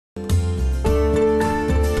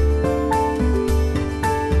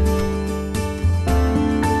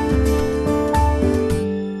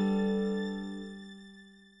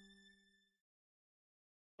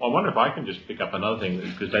wonder if I can just pick up another thing,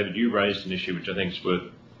 because David, you raised an issue which I think is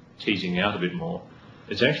worth teasing out a bit more.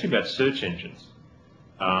 It's actually about search engines.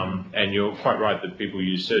 And you're quite right that people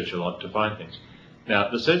use search a lot to find things. Now,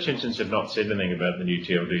 the search engines have not said anything about the new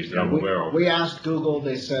TLDs that I'm aware of. We asked Google,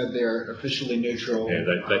 they said they're officially neutral. Yeah,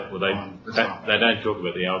 they don't talk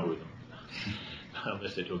about the algorithm,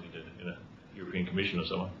 unless they're talking to the European Commission or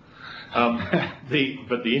someone.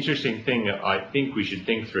 But the interesting thing I think we should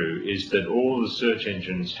think through is that all the search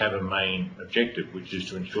engines have a main objective, which is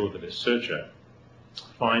to ensure that a searcher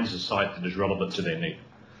finds a site that is relevant to their need.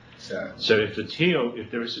 So if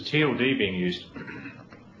there is a TLD being used,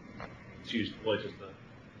 let's use Deloitte as the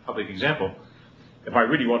public example, if I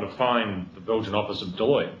really want to find the Belgian office of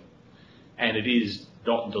Deloitte, and it is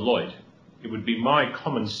 .Deloitte, it would be my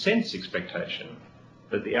common sense expectation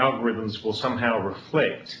that the algorithms will somehow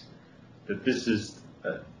reflect that this is,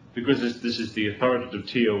 because this is the authoritative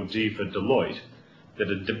TLD for Deloitte,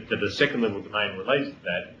 that a second level domain related to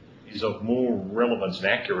that is of more relevance and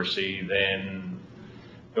accuracy than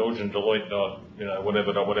Belgian Deloitte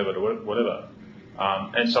whatever.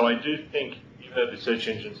 And so I do think, even though the search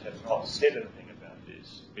engines have not said anything about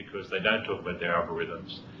this, because they don't talk about their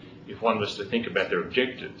algorithms, if one was to think about their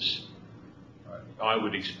objectives, I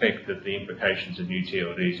would expect that the implications of new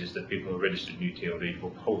TLDs is that people who are registered new TLDs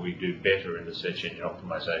will probably do better in the search engine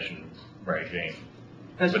optimization regime.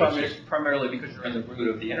 That's primarily because you're in the root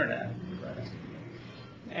of the internet.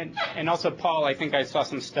 And also, Paul, I think I saw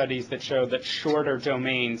some studies that show that shorter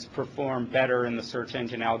domains perform better in the search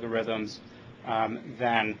engine algorithms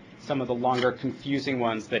than some of the longer, confusing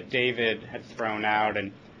ones that David had thrown out.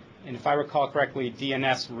 And if I recall correctly,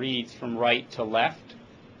 DNS reads from right to left,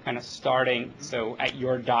 kind of starting, so at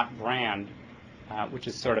your .brand, which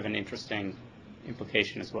is sort of an interesting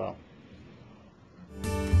implication as well.